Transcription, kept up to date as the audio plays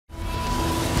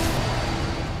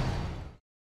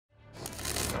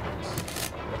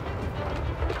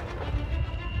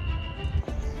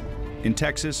In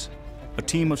Texas, a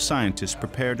team of scientists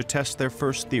prepare to test their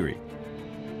first theory,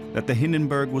 that the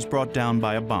Hindenburg was brought down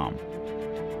by a bomb.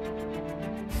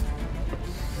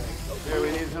 Here,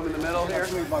 we need some in the middle here.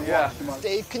 Yeah.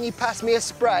 Steve, can you pass me a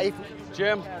spray?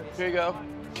 Jim, here you go.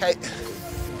 Okay.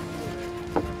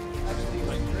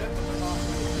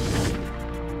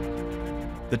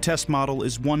 The test model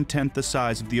is 1/10 the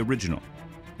size of the original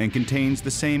and contains the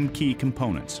same key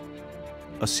components: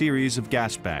 a series of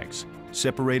gas bags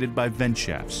separated by vent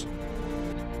shafts,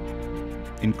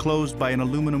 enclosed by an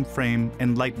aluminum frame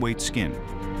and lightweight skin.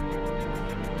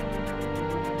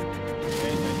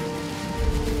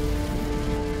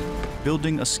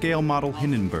 Building a scale model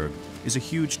Hindenburg is a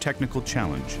huge technical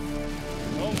challenge.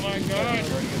 Oh my God!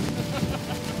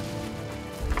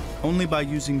 Only by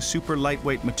using super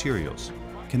lightweight materials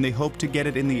can they hope to get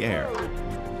it in the air.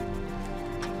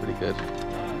 Pretty good.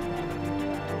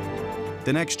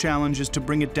 The next challenge is to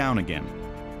bring it down again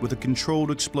with a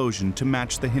controlled explosion to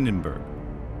match the Hindenburg.